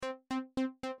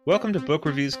Welcome to Book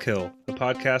Reviews Kill, a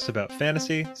podcast about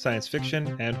fantasy, science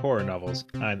fiction, and horror novels.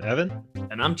 I'm Evan,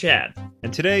 And I'm Chad.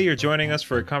 and today you're joining us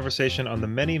for a conversation on the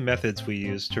many methods we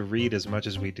use to read as much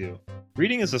as we do.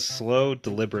 Reading is a slow,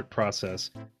 deliberate process,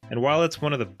 and while it's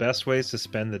one of the best ways to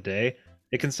spend the day,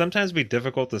 it can sometimes be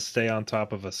difficult to stay on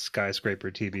top of a skyscraper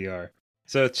TBR.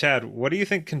 So, Chad, what do you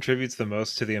think contributes the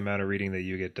most to the amount of reading that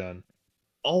you get done?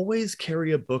 Always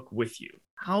carry a book with you.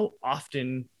 How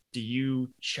often do you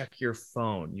check your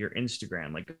phone, your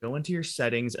Instagram? Like go into your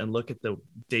settings and look at the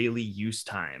daily use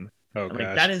time. Oh, And like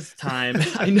gosh. that is time.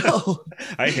 I know.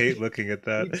 I hate looking at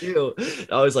Me that. too.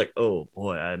 I was like, oh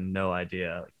boy, I had no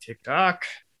idea. Like TikTok.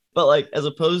 But like as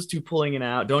opposed to pulling it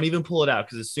out, don't even pull it out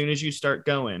because as soon as you start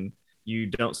going, you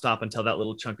don't stop until that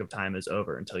little chunk of time is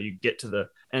over, until you get to the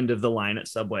end of the line at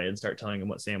Subway and start telling them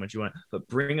what sandwich you want. But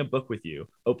bring a book with you,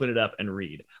 open it up and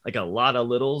read. Like a lot of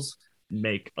littles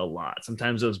make a lot.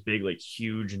 Sometimes those big, like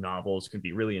huge novels can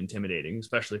be really intimidating,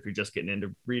 especially if you're just getting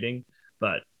into reading.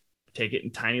 But take it in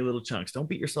tiny little chunks. Don't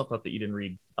beat yourself up that you didn't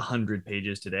read 100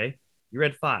 pages today. You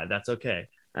read 5. That's okay.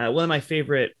 One of my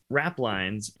favorite rap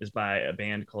lines is by a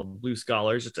band called Blue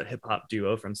Scholars. It's a hip hop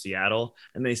duo from Seattle.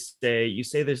 And they say, "You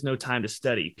say there's no time to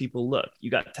study. People look.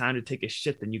 You got time to take a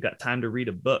shit, then you got time to read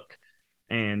a book."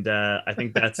 And I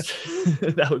think that's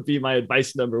that would be my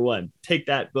advice number one. Take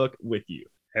that book with you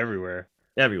Everywhere.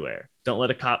 everywhere. Don't let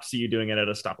a cop see you doing it at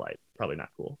a stoplight. Probably not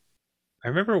cool. I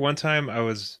remember one time I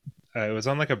was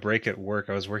on like a break at work.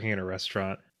 I was working in a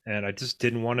restaurant and I just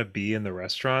didn't want to be in the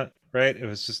restaurant, right? It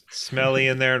was just smelly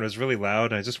in there and it was really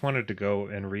loud and I just wanted to go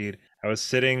and read. I was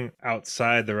sitting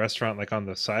outside the restaurant like on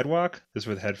the sidewalk, just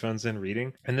with headphones in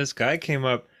reading, and this guy came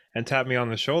up and tapped me on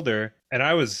the shoulder and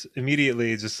I was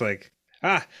immediately just like,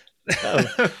 "Ah,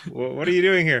 Oh, what are you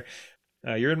doing here?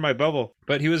 You're in my bubble."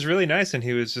 But he was really nice and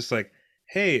he was just like,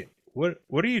 "Hey, what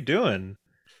are you doing?"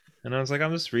 And I was like,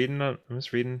 I'm just reading.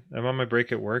 I'm on my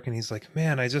break at work." And he's like,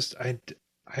 "Man, I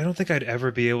don't think I'd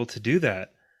ever be able to do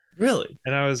that." really?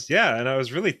 And I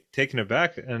was really taken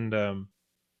aback. And I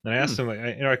Hmm. asked him, like,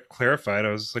 I clarified.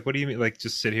 I was like, "What do you mean, like,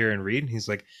 just sit here and read?" And he's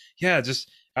like, "Yeah,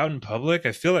 just out in public. I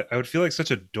would feel like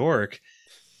such a dork."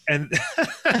 And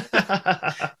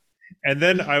and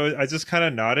then I just kind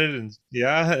of nodded and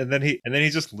yeah, and then he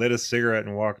just lit a cigarette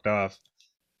and walked off.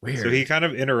 So he Weird. kind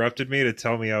of interrupted me to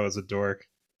tell me I was a dork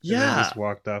and then Yeah. just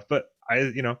walked off. But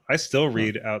I still Huh.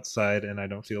 read outside and I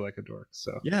don't feel like a dork.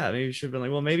 So, Yeah, maybe you should have been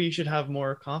like, well, maybe you should have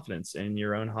more confidence in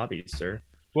your own hobbies, sir.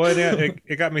 well, and yeah,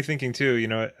 it got me thinking too,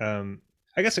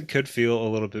 I guess it could feel a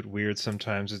little bit weird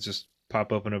sometimes to just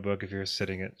pop open a book if you're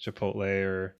sitting at Chipotle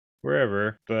or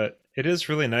wherever. But it is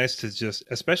really nice to just,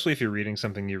 especially if you're reading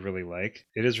something you really like,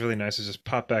 it is really nice to just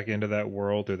pop back into that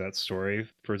world or that story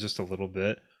for just a little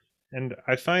bit. And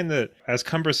I find that as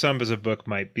cumbersome as a book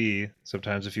might be,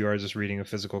 sometimes if you are just reading a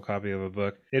physical copy of a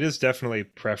book, it is definitely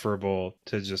preferable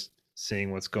to just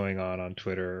seeing what's going on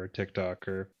Twitter or TikTok,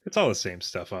 or it's all the same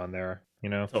stuff on there, you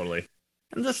know? Totally.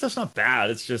 And that stuff's not bad.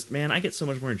 It's just, man, I get so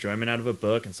much more enjoyment out of a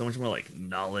book and so much more like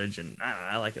knowledge, and I don't know,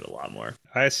 I like it a lot more.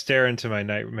 I stare into my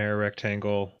nightmare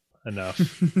rectangle enough.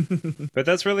 But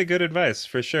that's really good advice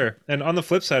for sure. And on the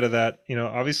flip side of that,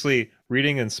 obviously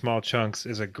reading in small chunks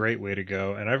is a great way to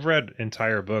go. And I've read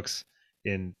entire books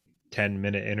in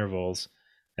 10-minute intervals,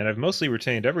 and I've mostly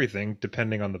retained everything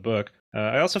depending on the book.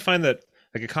 I also find that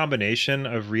like a combination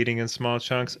of reading in small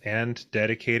chunks and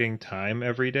dedicating time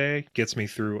every day gets me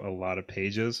through a lot of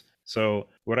pages. So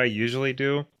what I usually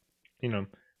do, you know,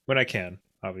 when I can,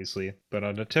 obviously, but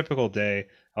on a typical day,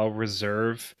 I'll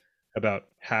reserve about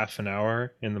half an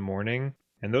hour in the morning,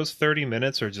 and those 30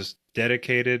 minutes are just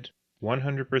dedicated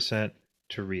 100%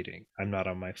 to reading. I'm not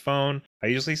on my phone. I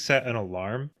usually set an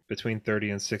alarm between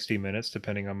 30 and 60 minutes,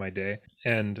 depending on my day,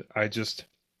 and I just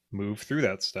move through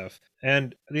that stuff.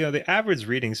 And, the average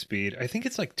reading speed, I think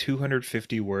it's like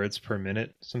 250 words per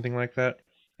minute, something like that.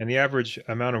 And the average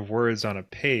amount of words on a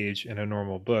page in a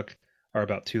normal book are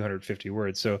about 250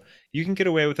 words. So you can get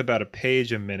away with about a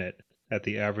page a minute at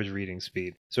the average reading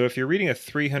speed. So if you're reading a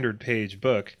 300-page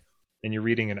book and you're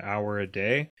reading an hour a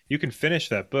day, you can finish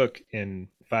that book in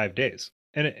 5 days.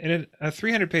 And a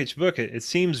 300-page book, it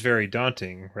seems very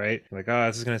daunting, right? Like, oh,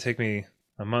 this is going to take me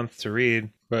a month to read.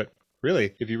 But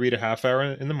really, if you read a half hour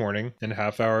in the morning and a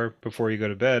half hour before you go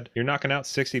to bed, you're knocking out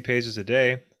 60 pages a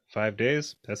day. 5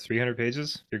 days, that's 300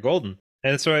 pages. You're golden.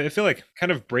 And so I feel like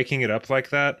kind of breaking it up like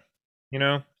that,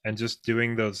 and just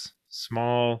doing those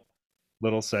small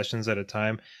little sessions at a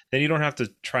time, then you don't have to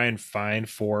try and find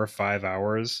 4 or 5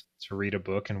 hours to read a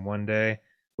book in one day.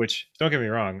 Which, don't get me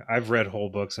wrong, I've read whole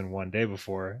books in one day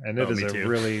before, and it Oh, is me a too.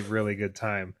 really, really good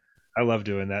time. I love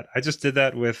doing that. I just did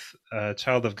that with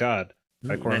Child of God.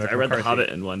 by Ooh, nice. I Cormac read The McCarthy. Hobbit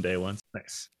in one day once.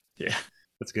 Nice. Yeah,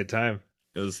 That's a good time.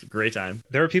 it was a great time.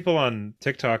 There are people on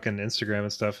TikTok and Instagram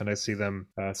and stuff, and I see them.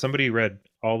 Somebody read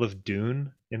all of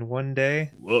Dune in one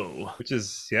day, Whoa. which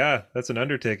is, yeah, that's an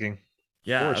undertaking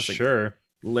Yeah, for I was like sure.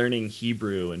 learning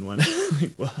Hebrew in one.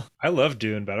 Like, whoa, I love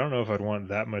Dune, but I don't know if I'd want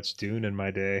that much Dune in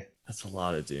my day. that's a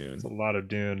lot of It's Dune. a lot of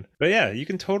Dune. But yeah, you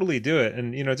can totally do it.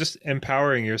 And, just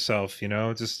empowering yourself,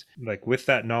 just like with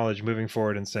that knowledge moving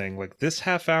forward and saying, like, this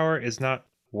half hour is not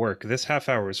work. This half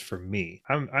hour is for me.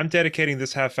 I'm dedicating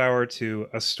this half hour to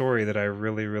a story that I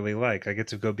really, really like. I get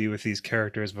to go be with these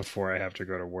characters before I have to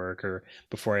go to work or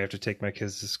before I have to take my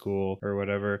kids to school or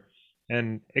whatever.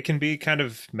 And it can be kind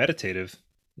of meditative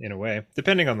in a way,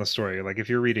 depending on the story. Like if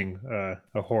you're reading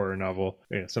a horror novel,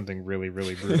 something really,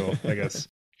 really brutal, I guess.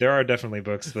 There are definitely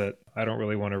books that I don't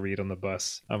really want to read on the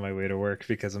bus on my way to work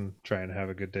because I'm trying to have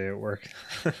a good day at work.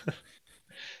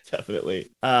 Definitely.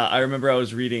 I remember I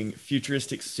was reading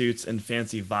Futuristic Suits and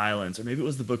Fancy Violence, or maybe it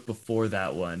was the book before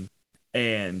that one.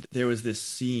 And there was this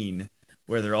scene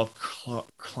where they're all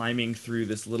climbing through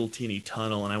this little teeny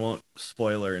tunnel. And I won't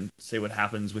spoiler and say what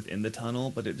happens within the tunnel,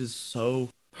 but it is so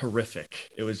horrific.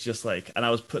 It was just like, and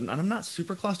I'm not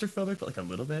super claustrophobic, but like a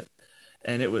little bit.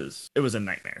 And it was a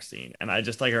nightmare scene. And I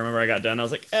just like, I remember I got done. I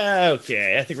was like,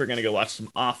 okay, I think we're going to go watch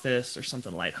some Office or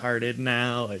something lighthearted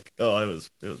now. Like, oh, it was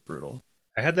brutal.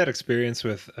 I had that experience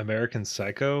with American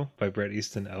Psycho by Bret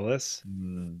Easton Ellis.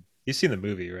 Mm. You've seen the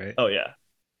movie, right? Oh yeah,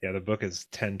 Yeah, the book is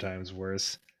 10 times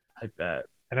worse. I bet.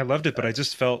 And I loved it, but I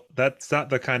just felt that's not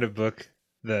the kind of book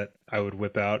that I would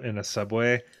whip out in a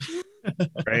subway,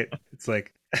 right? It's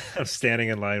like I'm standing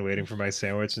in line waiting for my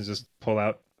sandwich and just pull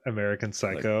out American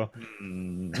Psycho. Like,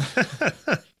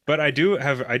 mm. But I do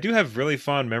have really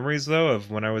fond memories though of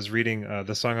when I was reading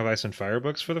the Song of Ice and Fire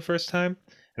books for the first time,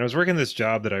 and I was working this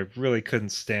job that I really couldn't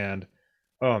stand.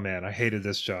 Oh man, I hated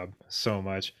this job so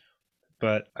much.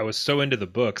 But I was so into the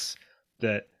books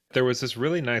that there was this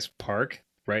really nice park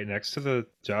right next to the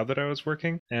job that I was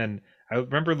working, and I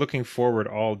remember looking forward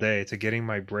all day to getting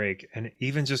my break and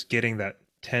even just getting that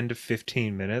 10 to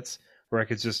 15 minutes where I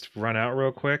could just run out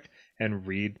real quick and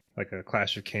read like a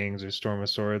Clash of Kings or Storm of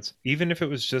Swords. Even if it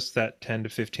was just that 10 to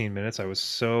 15 minutes, I was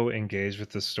so engaged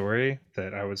with the story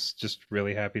that I was just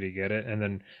really happy to get it. And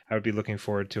then I would be looking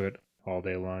forward to it all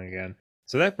day long again.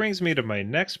 So that brings me to my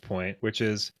next point, which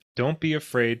is don't be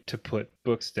afraid to put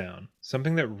books down.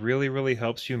 Something that really, really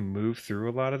helps you move through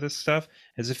a lot of this stuff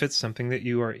is if it's something that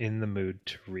you are in the mood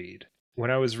to read.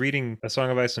 When I was reading A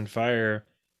Song of Ice and Fire,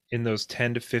 in those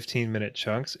 10 to 15 minute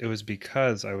chunks, it was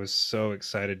because I was so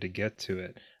excited to get to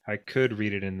it. I could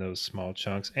read it in those small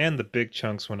chunks and the big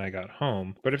chunks when I got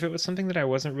home. But if it was something that I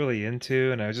wasn't really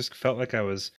into and I just felt like I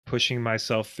was pushing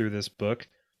myself through this book,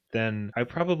 then I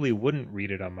probably wouldn't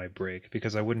read it on my break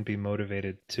because I wouldn't be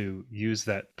motivated to use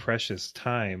that precious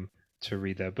time to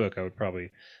read that book. I would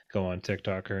probably go on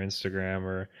TikTok or Instagram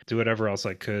or do whatever else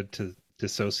I could to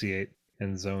dissociate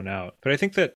and zone out. But I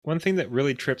think that one thing that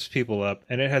really trips people up,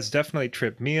 and it has definitely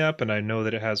tripped me up, and I know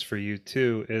that it has for you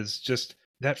too, is just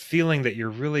that feeling that you're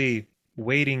really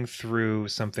wading through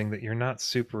something that you're not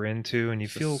super into, and you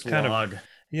feel kind of,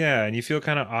 yeah, and you feel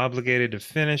kind of obligated to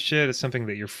finish it. It's something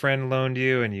that your friend loaned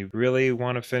you, and you really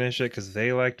want to finish it because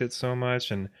they liked it so much.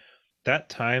 And that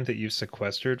time that you've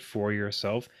sequestered for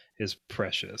yourself is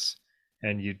precious,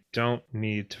 and you don't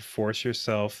need to force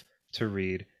yourself to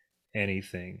read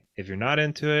anything. If you're not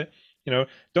into it,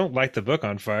 don't light the book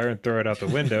on fire and throw it out the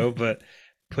window, but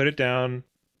put it down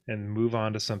and move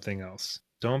on to something else.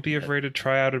 Don't be afraid to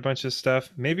try out a bunch of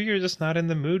stuff. Maybe you're just not in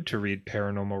the mood to read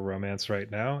paranormal romance right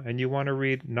now, and you want to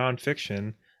read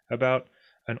nonfiction about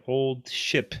an old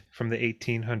ship from the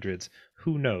 1800s.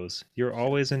 Who knows? You're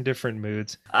always in different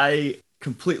moods. I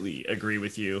completely agree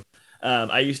with you.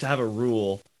 I used to have a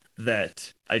rule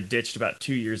that I ditched about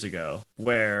 2 years ago,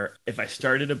 where if I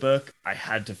started a book, I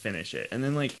had to finish it. And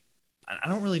then like, I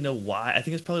don't really know why. I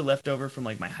think it's probably left over from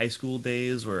like my high school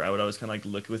days where I would always kind of like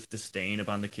look with disdain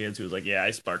upon the kids who was like, yeah, I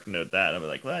spark note that. I was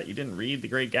like, what? You didn't read The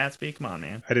Great Gatsby? Come on,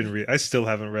 man. I still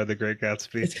haven't read The Great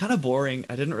Gatsby. It's kind of boring.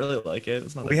 I didn't really like it.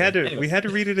 It's not we had to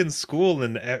read it in school,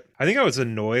 and I think I was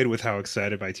annoyed with how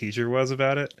excited my teacher was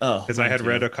about it. Oh, because I had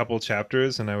read a couple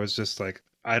chapters and I was just like,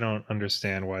 I don't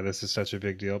understand why this is such a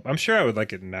big deal. I'm sure I would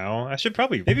like it now.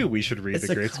 Maybe we should read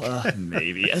The Great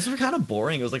maybe. It's kind of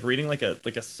boring. It was like reading like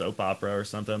a soap opera or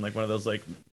something, like one of those like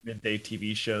midday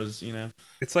TV shows,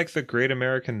 It's like the Great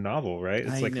American Novel, right?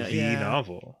 It's like the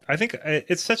novel. I think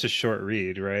it's such a short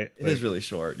read, right? It is really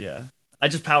short, yeah. I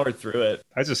just powered through it.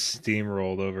 I just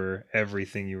steamrolled over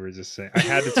everything you were just saying. I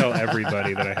had to tell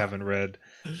everybody that I haven't read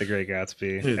The Great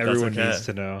Gatsby. Dude, everyone needs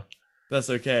to know. That's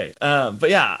okay. But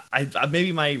yeah, I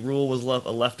maybe my rule was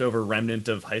a leftover remnant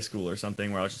of high school or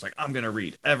something where I was just like, I'm gonna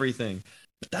read everything.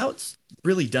 But that's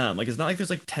really dumb. Like, it's not like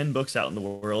there's like 10 books out in the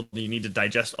world and you need to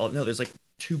digest all. No, there's like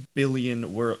 2 billion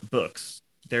books.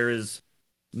 There is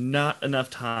not enough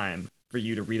time for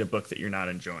you to read a book that you're not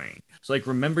enjoying. So, like,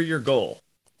 remember your goal.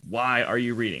 Why are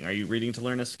you reading? Are you reading to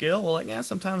learn a skill? Well, like, yeah,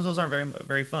 sometimes those aren't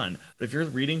very fun. But if you're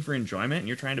reading for enjoyment and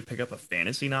you're trying to pick up a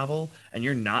fantasy novel and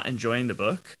you're not enjoying the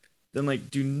book, then like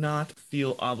do not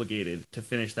feel obligated to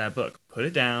finish that book. Put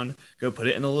it down, go put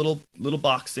it in a little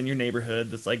box in your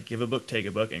neighborhood that's like give a book, take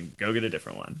a book, and go get a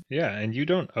different one. Yeah, and you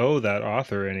don't owe that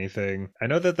author anything. I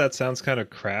know that that sounds kind of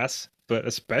crass, but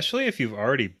especially if you've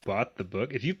already bought the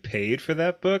book, if you paid for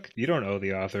that book, you don't owe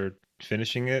the author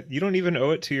finishing it. You don't even owe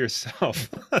it to yourself.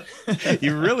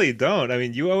 You really don't. I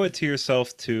mean, you owe it to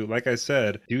yourself to, like I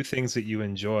said, do things that you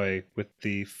enjoy with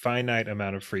the finite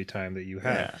amount of free time that you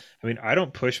have. Yeah. I mean, I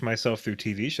don't push myself through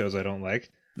TV shows I don't like.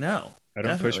 No, I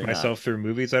don't push definitely not. myself through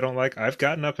movies I don't like. I've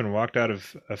gotten up and walked out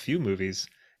of a few movies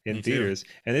in Me too. theaters.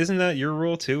 And isn't that your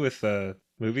rule too with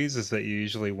movies, is that you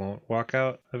usually won't walk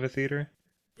out of a theater?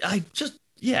 I just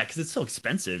yeah, because it's so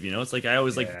expensive, you know. It's like I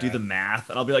always like do Yeah. the math,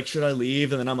 and I'll be like, should I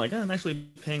leave? And then I'm like, oh, I'm actually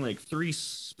paying like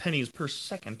pennies per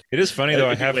second. It is funny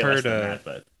though. It'd be way less than that,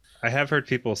 but I have heard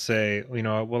people say, you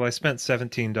know, well, I spent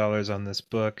 $17 on this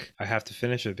book. I have to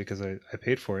finish it because I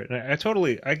paid for it. And I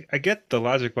totally I get the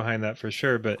logic behind that for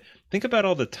sure, but think about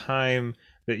all the time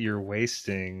that you're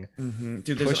wasting dude,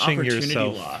 there's pushing opportunity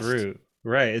yourself lost. through.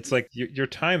 Right. It's like your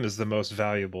time is the most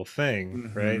valuable thing,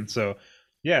 Hmm. right? So,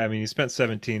 yeah, I mean, you spent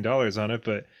 $17 on it,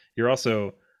 but you're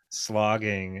also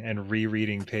slogging and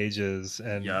rereading pages.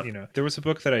 And, Yep. you know, there was a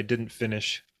book that I didn't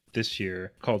finish this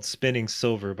year called Spinning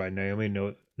Silver by Naomi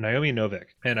Novik.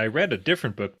 And I read a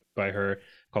different book by her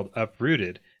called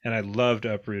Uprooted, and I loved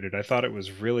Uprooted. I thought it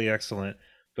was really excellent,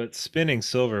 but Spinning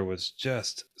Silver was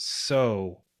just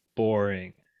so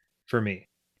boring for me.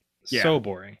 Yeah. So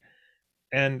boring.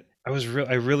 And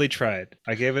I really tried.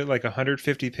 I gave it like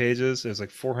 150 pages. It was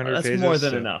like 400 That's more pages.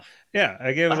 than So enough. yeah,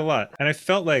 I gave it a Uh, lot. And I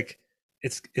felt like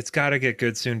it's got to get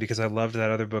good soon because I loved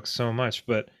that other book so much.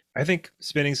 But I think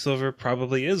Spinning Silver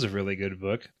probably is a really good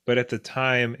book, but at the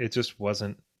time it just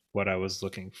wasn't what I was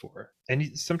looking for.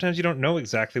 And sometimes you don't know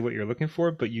exactly what you're looking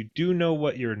for, but you do know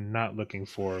what you're not looking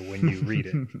for when you read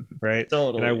it, right? And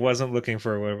I Totally. wasn't looking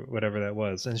for whatever that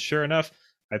was. And sure enough,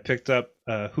 I picked up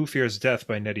Who Fears Death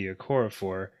by Nnedi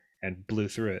Okorafor and blew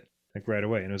through it like right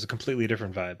away. And it was a completely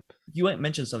different vibe. You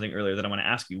mentioned something earlier that I want to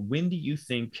ask you. When do you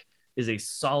think is a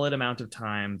solid amount of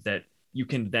time that you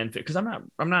can then fit? Because I'm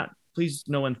not. Please,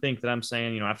 no one think that I'm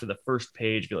saying, after the first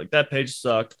page, be like, that page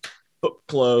sucked, book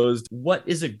closed. What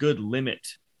is a good limit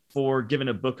for giving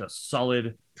a book a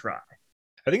solid try?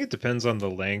 I think it depends on the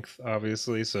length,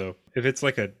 obviously. So if it's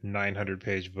like a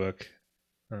 900-page book,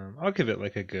 I'll give it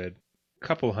like a good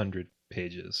couple hundred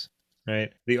pages,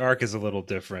 right? The arc is a little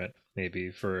different, maybe,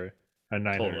 for a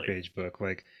 900 Totally. page book.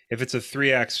 Like if it's a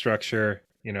 3 act structure,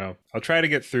 you know, I'll try to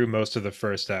get through most of the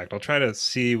first act. I'll try to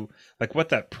see like what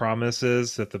that promise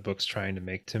is that the book's trying to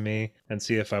make to me and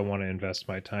see if I want to invest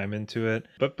my time into it.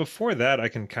 But before that, I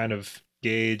can kind of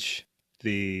gauge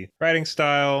the writing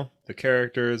style, the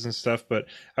characters and stuff. But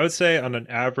I would say on an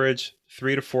average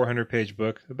 300 to 400 page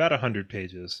book, about 100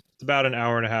 pages. It's about an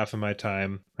hour and a half of my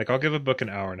time. Like I'll give a book an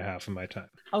hour and a half of my time.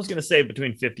 I was gonna say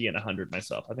between 50 and 100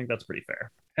 myself. I think that's pretty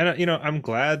fair. And you know, I'm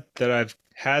glad that I've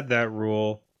had that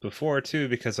rule before too,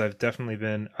 because I've definitely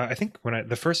been. I think when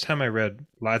the first time I read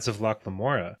Lads of Loch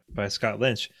Lamora by Scott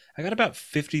Lynch, I got about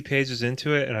 50 pages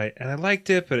into it, and I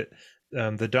liked it, but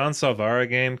the Don Salvara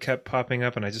game kept popping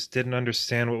up, and I just didn't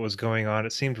understand what was going on.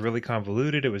 It seemed really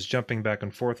convoluted. It was jumping back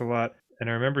and forth a lot, and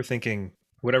I remember thinking,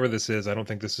 whatever this is, I don't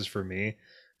think this is for me.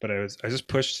 But I just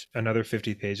pushed another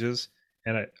 50 pages,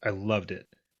 and I loved it.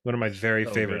 One of my very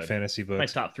So favorite good. fantasy My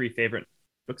books. top three favorite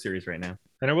book series right now.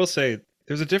 And I will say,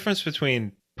 there's a difference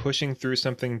between pushing through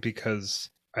something because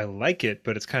I like it,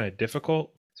 but it's kind of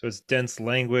difficult. So it's dense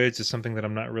language, is something that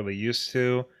I'm not really used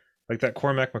to. Like that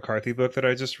Cormac McCarthy book that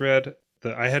I just read.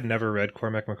 I had never read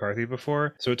Cormac McCarthy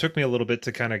before, so it took me a little bit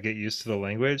to kind of get used to the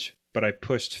language, but I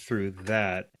pushed through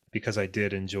that because I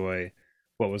did enjoy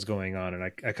what was going on, and I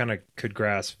kind of could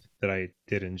grasp that I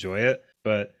did enjoy it,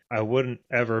 but I wouldn't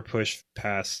ever push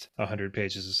past 100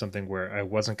 pages of something where I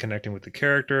wasn't connecting with the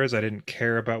characters. I didn't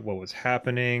care about what was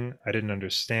happening. I didn't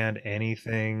understand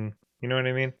anything. You know what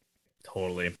I mean?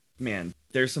 Totally. Man,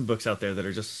 there's some books out there that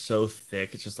are just so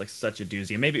thick. It's just like such a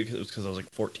doozy. And maybe it was because I was like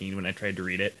 14 when I tried to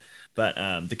read it. But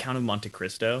The Count of Monte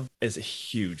Cristo is a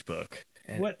huge book.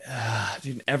 And What?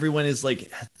 dude, everyone is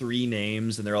like 3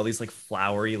 names and they're all these like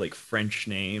flowery like French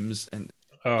names. And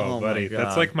Oh, Oh my buddy,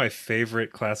 that's God. like my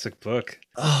favorite classic book.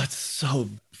 Oh, it's so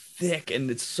thick and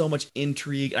it's so much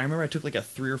intrigue. I remember I took like a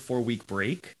 3 or 4 week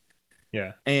break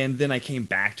Yeah. and then I came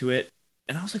back to it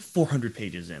and I was like 400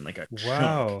 pages in, like a chunk.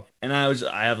 Wow. And I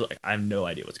have no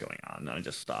idea what's going on. And I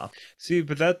just stopped. See,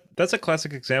 but that's a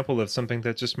classic example of something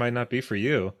that just might not be for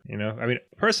you, you know? I mean,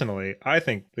 personally, I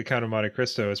think The Count of Monte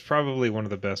Cristo is probably one of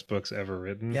the best books ever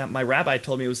written. Yeah, my rabbi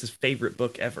told me it was his favorite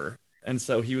book ever. And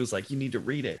so he was like, you need to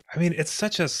read it. I mean, it's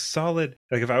such a solid,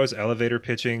 like if I was elevator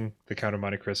pitching The Count of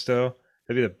Monte Cristo,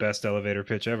 that'd be the best elevator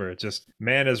pitch ever. Just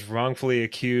man is wrongfully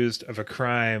accused of a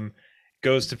crime,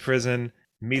 goes to prison,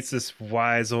 meets this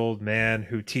wise old man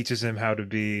who teaches him how to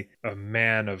be a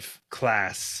man of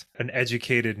class, an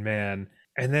educated man,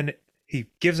 and then he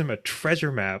gives him a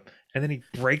treasure map, and then he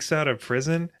breaks out of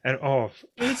prison, and oh,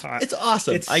 It's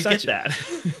awesome. it's I get such that.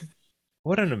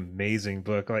 what an amazing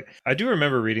book. Like I do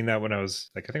remember reading that when I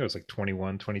was like I think I was like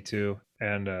 21, 22,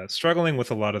 and struggling with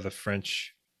a lot of the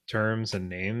French terms and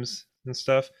names and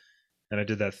stuff. And I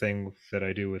did that thing that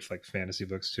I do with like fantasy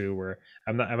books too, where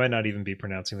I might not even be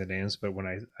pronouncing the names, but when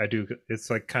I do, it's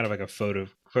like kind of like a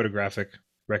photographic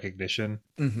recognition.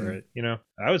 Hmm. Or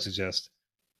I would suggest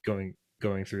going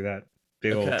through that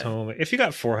big old Okay. tome. If you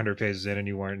got 400 pages in and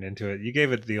you weren't into it, you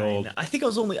gave it the I know. old. I think I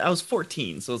was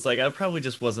 14, so it's like I probably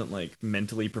just wasn't like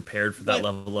mentally prepared for that But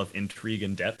level of intrigue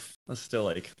and depth. I was still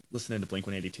like listening to Blink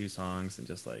 182 songs and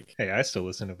just like hey, I still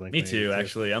listen to Blink me too, 182.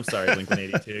 actually. I'm sorry, Blink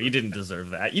 182. You didn't deserve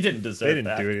that. You didn't They deserve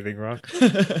didn't do that. anything wrong.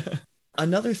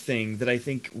 Another thing that I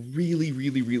think really,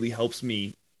 really, really helps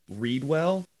me read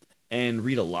well and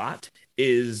read a lot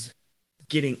is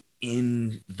getting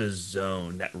in the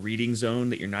zone, that reading zone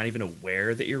that you're not even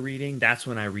aware that you're reading. That's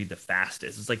when I read the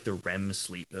fastest. It's like the REM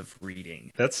sleep of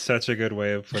reading. That's such a good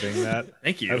way of putting that.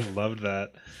 Thank I you. loved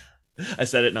that. I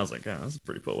said it and I was like, oh, this is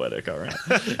pretty poetic. All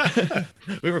right.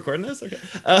 We recording this? Okay.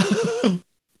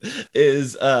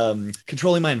 Is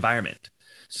controlling my environment. Yeah.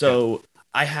 So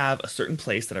I have a certain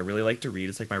place that I really like to read.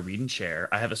 It's like my reading chair.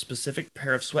 I have a specific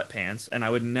pair of sweatpants, and I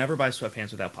would never buy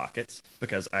sweatpants without pockets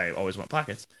because I always want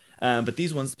pockets. But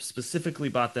these ones specifically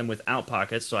bought them without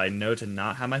pockets, so I know to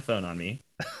not have my phone on me.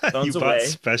 You Phone's bought away.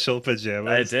 special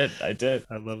pajamas. I did.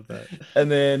 I love that. And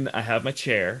then I have my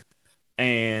chair,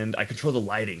 and I control the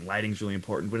lighting. Lighting's really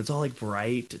important. When it's all like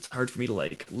bright, it's hard for me to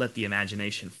like let the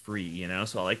imagination free, you know?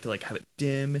 So I like to like have it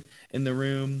dim in the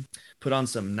room, put on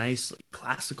some nice like,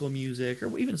 classical music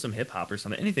or even some hip hop or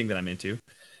something, anything that I'm into,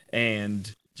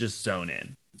 and just zone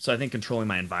in. So I think controlling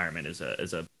my environment is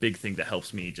a big thing that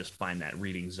helps me just find that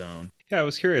reading zone. Yeah, I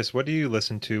was curious. What do you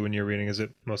listen to when you're reading? Is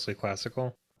it mostly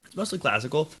classical? It's mostly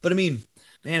classical, but I mean,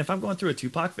 man, if I'm going through a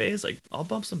Tupac phase, like I'll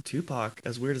bump some Tupac.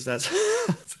 As weird as that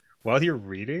sounds. While you're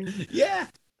reading? Yeah.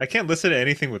 I can't listen to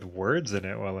anything with words in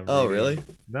it while I'm Oh, reading. really?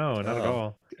 No, not at Oh.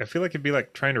 all. I feel like it'd be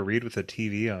like trying to read with the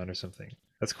TV on or something.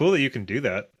 That's cool that you can do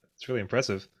that. It's really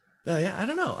impressive. Yeah, I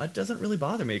don't know. It doesn't really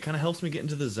bother me. It kind of helps me get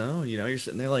into the zone. You know, you're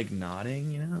sitting there like nodding.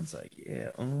 You know, it's like, yeah,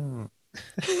 oh,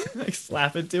 like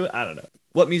slap into it. I don't know.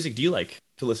 What music do you like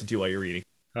to listen to while you're reading?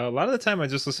 A lot of the time I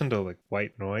just listen to like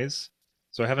white noise.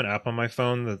 So I have an app on my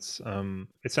phone that's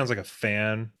it sounds like a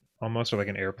fan almost or like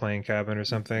an airplane cabin or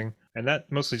something. And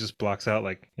that mostly just blocks out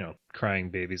like, crying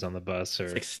babies on the bus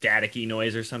It's or like staticky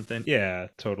noise or something. yeah,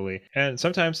 totally. And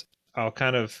sometimes I'll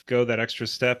kind of go that extra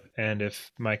step and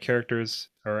if my characters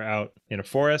are out in a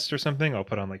forest or something, I'll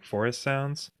put on like forest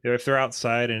sounds. If they're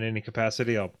outside in any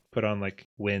capacity, I'll put on like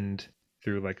wind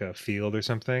through like a field or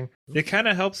something. It kind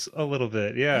of helps a little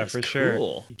bit. Yeah, That's for sure.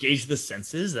 cool. Gauge the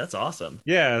senses. That's awesome.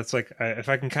 Yeah, it's like if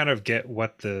I can kind of get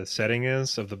what the setting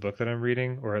is of the book that I'm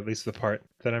reading, or at least the part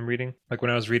that I'm reading. Like when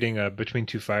I was reading Between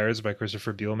Two Fires by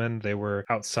Christopher Bielman, they were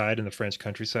outside in the French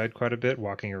countryside quite a bit,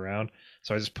 walking around.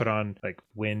 So I just put on like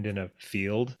wind in a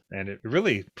field, and it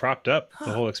really propped up the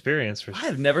Huh. whole experience. I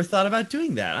have never thought about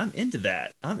doing that. I'm into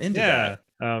that. I'm into Yeah,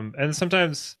 that. and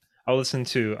sometimes I'll listen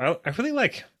to. I really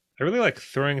like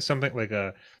throwing something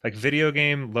like video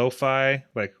game lo-fi,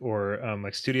 like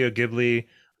Studio Ghibli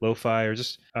lo-fi, or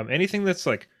just anything that's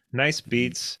like nice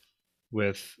beats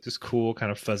with just cool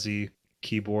kind of fuzzy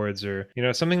keyboards, or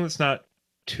something that's not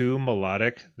too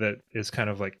melodic that is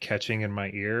kind of like catching in my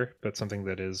ear, but something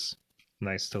that is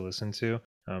nice to listen to.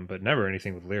 But never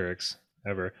anything with lyrics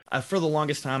ever. For the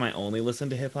longest time, I only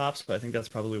listened to hip hop, so I think that's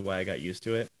probably why I got used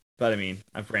to it. But I mean,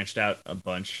 I've branched out a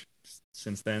bunch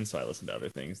since then, so I listen to other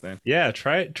things then. Yeah,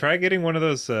 try getting one of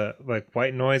those like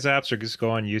white noise apps, or just go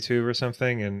on YouTube or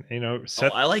something, and Oh,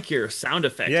 set. I like your sound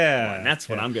effects one. Yeah, That's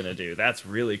what yeah, I'm gonna do. That's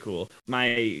really cool.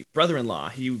 My brother-in-law,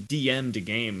 he DM'd a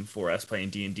game for us playing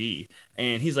D&D,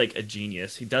 and he's like a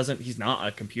genius. He's not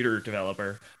a computer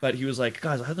developer, but he was like,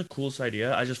 guys, I had the coolest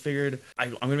idea. I just figured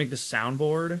I'm gonna make this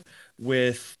soundboard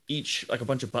with each like a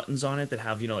bunch of buttons on it that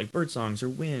have, like bird songs or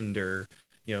wind or,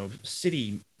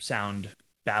 city sound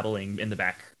babbling in the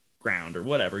background or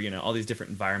whatever, all these different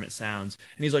environment sounds.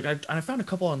 And he's like, I found a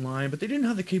couple online, but they didn't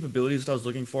have the capabilities that I was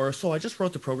looking for. So I just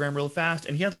wrote the program real fast.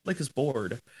 And he had like this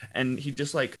board, and he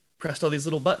just like pressed all these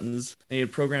little buttons, and he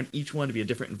had programmed each one to be a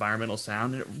different environmental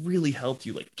sound. And it really helped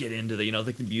you like get into the,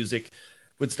 like the music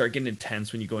would start getting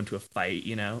intense when you go into a fight,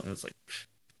 and it's like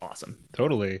awesome.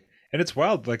 totally. And it's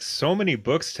wild. Like so many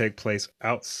books take place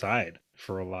outside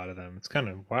for a lot of them. It's kind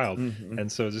of wild. Mm-hmm.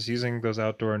 And so just using those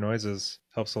outdoor noises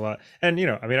helps a lot. And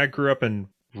I mean, I grew up in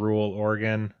rural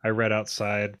Oregon. I read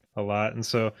outside a lot, and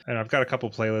I've got a couple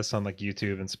playlists on like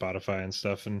YouTube and Spotify and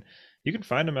stuff, and you can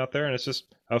find them out there. And it's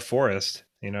just a forest,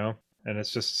 and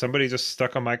it's just somebody just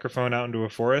stuck a microphone out into a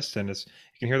forest, and you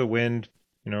can hear the wind,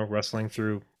 rustling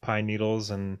through pine needles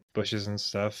and bushes and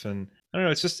stuff. And I don't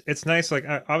know, it's nice. Like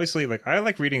obviously, like I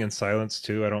like reading in silence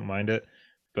too. I don't mind it,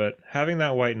 but having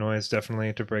that white noise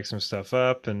definitely to break some stuff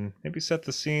up and maybe set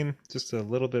the scene just a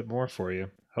little bit more for you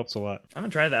helps a lot. I'm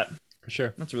gonna try that. For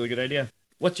sure. That's a really good idea.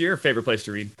 What's your favorite place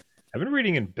to read? I've been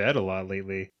reading in bed a lot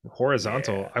lately.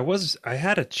 Horizontal. Yeah. I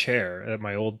had a chair at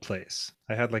my old place.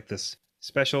 I had like this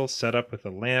special setup with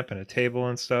a lamp and a table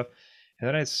and stuff. And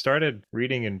then I started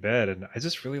reading in bed, and I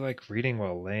just really like reading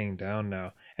while laying down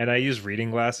now. And I use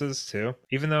reading glasses too,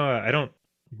 even though I don't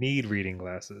need reading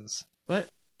glasses. What?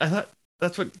 I thought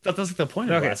that's like the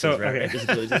point of Okay, glasses, so right?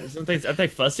 okay. Aren't they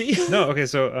fussy? No, okay,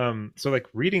 so like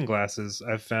reading glasses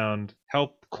I've found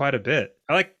help quite a bit.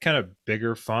 I like kind of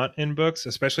bigger font in books,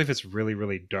 especially if it's really,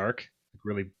 really dark, like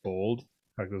really bold,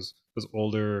 like those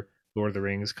older Lord of the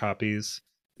Rings copies,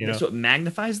 you know? So it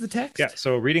magnifies the Yeah, text.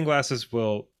 so reading glasses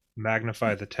will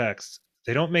magnify the text.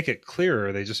 They don't make it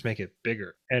clearer, they just make it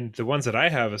bigger. And the ones that I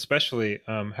have especially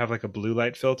have like a blue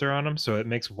light filter on them, so it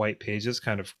makes white pages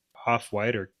kind of off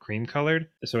white or cream colored.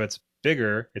 So it's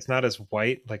bigger. It's not as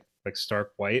white, like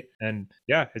stark white. And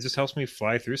yeah, it just helps me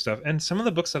fly through stuff. And some of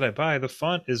the books that I buy, the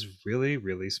font is really,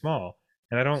 really small.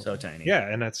 And I don't So tiny. Yeah,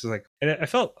 and that's like, and I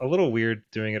felt a little weird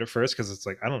doing it at first because it's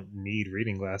like I don't need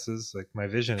reading glasses. Like my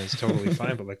vision is totally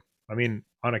fine, but like I mean,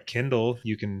 on a Kindle,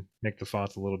 you can make the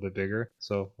font a little bit bigger.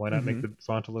 So why not make the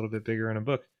font a little bit bigger in a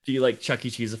book? Do you like Chuck E.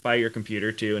 Cheeseify your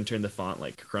computer too and turn the font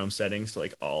like Chrome settings to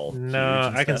like all huge No,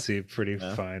 and I can stuff? see pretty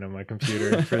No. fine on my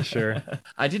computer for sure.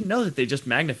 I didn't know that they just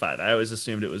magnified. I always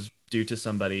assumed it was due to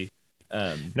somebody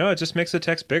No, it just makes the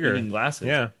text bigger. needing glasses.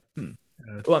 Yeah.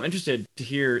 Well, I'm interested to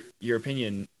hear your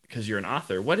opinion because you're an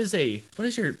author. What is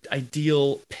your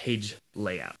ideal page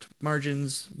layout?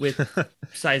 Margins, width,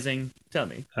 sizing? Tell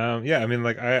me. Yeah, I mean,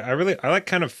 like I like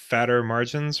kind of fatter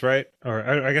margins, right? Or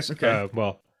I guess, Okay.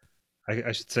 well,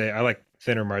 I should say I like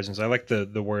thinner margins. I like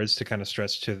the words to kind of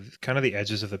stretch to kind of the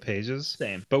edges of the pages,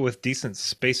 Same. but with decent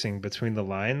spacing between the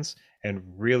lines and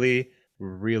really,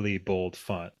 really bold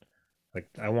font. Like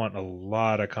I want a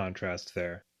lot of contrast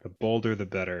there. The bolder, the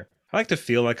better. I like to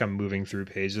feel like I'm moving through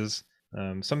pages.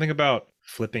 Something about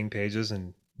flipping pages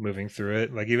and moving through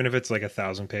it, like even if it's like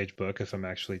 1,000-page book, if I'm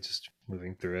actually just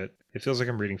moving through it, it feels like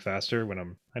I'm reading faster when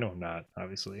I know I'm not,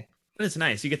 obviously. But it's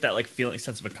nice. You get that like feeling,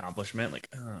 sense of accomplishment. Like,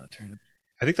 turn.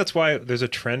 I think that's why there's a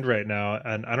trend right now,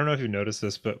 and I don't know if you've noticed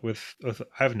this, but with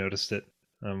I've noticed it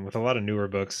with a lot of newer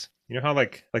books. You know how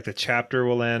like the chapter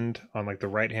will end on like the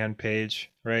right hand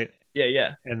page, right? Yeah,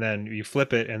 yeah, And then you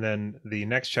flip it, and then the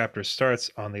next chapter starts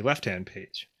on the left hand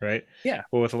page, right? yeah.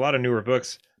 Well, with a lot of newer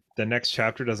books, the next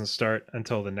chapter doesn't start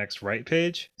until the next right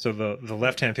page, so the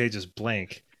left hand page is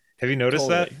blank. Have you noticed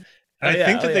that? Totally. Oh I yeah.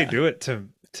 think Oh that they yeah. do it to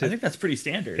I think that's pretty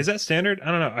standard. is that standard?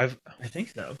 I don't know. I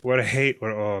think so. What I hate.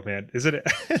 Oh man, is it?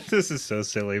 This is so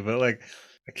silly, but like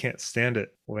I can't stand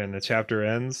it when the chapter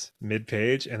ends mid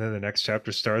page and then the next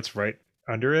chapter starts right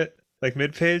under it, like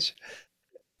mid page.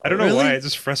 I don't know why. Really? It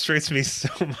just frustrates me so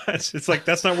much. It's like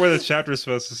that's not where the chapter is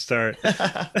supposed to start.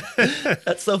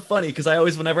 That's so funny because I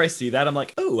always, whenever I see that, I'm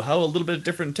like, oh, how a little bit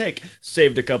different take.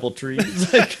 Saved a couple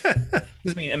trees. Like,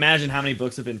 I mean, imagine how many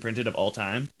books have been printed of all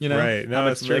time. Right. No, how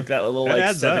that's much true. like that little That like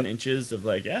adds 7 inches of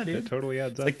like, yeah, It dude. totally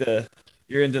adds It's up. like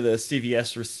you're into the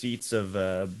CVS receipts of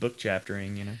book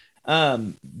chaptering.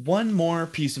 One more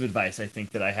piece of advice I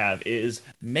think that I have is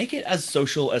make it as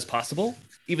social as possible,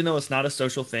 even though it's not a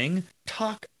social thing.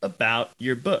 Talk about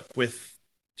your book with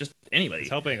just anybody. It's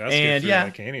helping us get And through yeah,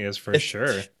 Arcanias for it's-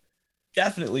 sure.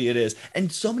 Definitely it is.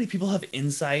 And so many people have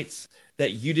insights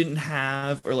that you didn't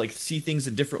have, or like see things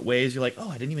in different ways. You're like, oh,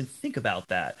 I didn't even think about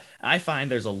that. I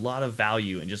find there's a lot of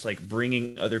value in just like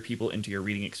bringing other people into your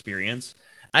reading experience.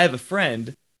 I have a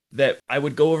friend that I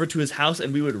would go over to his house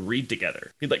and we would read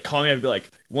together. He'd like call me, I'd be like,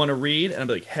 want to read? And I'd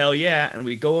be like, hell yeah. And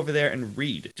we'd go over there and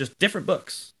read just different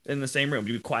books in the same room.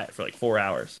 We'd be quiet for like 4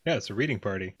 hours. Yeah, it's a reading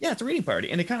party. Yeah, it's a reading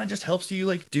party. And it kind of just helps you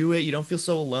like do it. You don't feel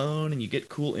so alone and you get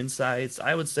cool insights.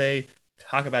 I would say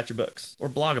talk about your books or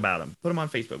blog about them, put them on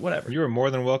Facebook, whatever. You are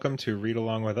more than welcome to read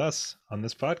along with us on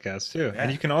this podcast too. Yeah.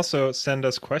 And you can also send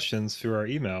us questions through our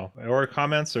email or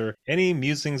comments or any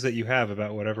musings that you have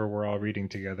about whatever we're all reading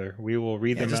together. We will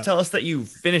read them. Just tell us that you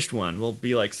finished one. We'll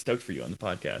be like stoked for you on the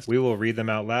podcast. We will read them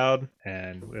out loud,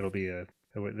 and it'll be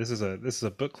this is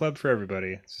a book club for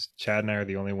everybody. It's just Chad and I are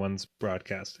the only ones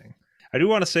broadcasting. I do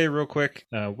want to say real quick,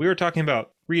 we were talking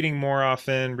about reading more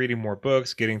often, reading more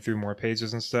books, getting through more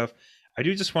pages and stuff. I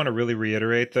do just want to really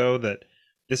reiterate, though, that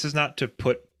this is not to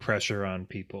put pressure on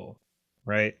people,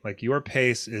 right? Like your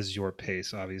pace is your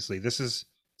pace, obviously. This is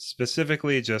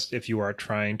specifically just if you are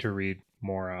trying to read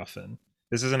more often.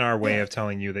 This isn't our way of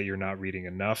telling you that you're not reading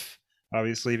enough,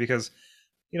 obviously, because,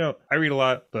 you know, I read a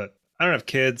lot, but I don't have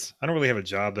kids. I don't really have a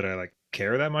job that I like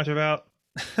care that much about.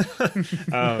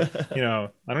 You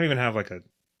know, I don't have like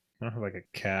a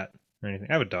cat or anything.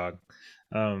 I have a dog.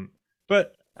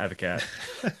 But I have a cat.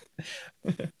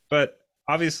 But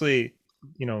obviously,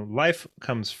 you know, life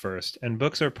comes first and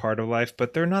books are part of life,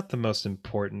 but they're not the most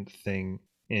important thing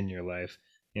in your life.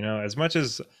 You know, as much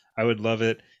as I would love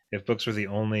it if books were the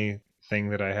only thing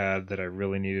that I had that I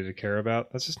really needed to care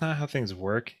about, that's just not how things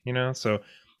work, you know? So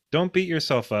don't beat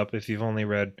yourself up if you've only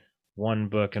read one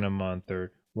book in a month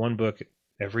or one book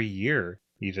every year,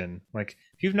 even. Like,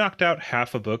 if you've knocked out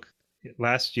half a book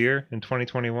last year in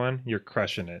 2021, you're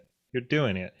crushing it. You're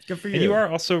doing it. Good for you. And you are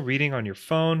also reading on your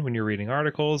phone when you're reading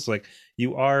articles. Like,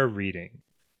 you are reading.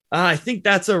 I think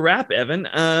that's a wrap,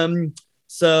 Evan.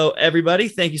 So everybody,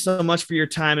 thank you so much for your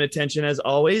time and attention as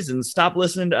always. And stop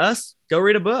listening to us. Go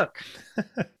read a book.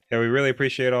 Yeah, we really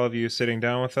appreciate all of you sitting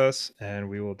down with us. And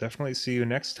we will definitely see you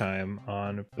next time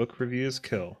on Book Reviews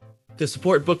Kill. To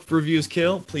support Book Reviews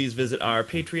Kill, please visit our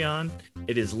Patreon.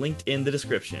 It is linked in the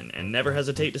description. And never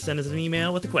hesitate to send us an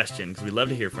email with a question because we'd love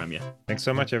to hear from you. Thanks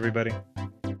so much, everybody.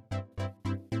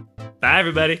 Bye,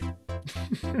 everybody.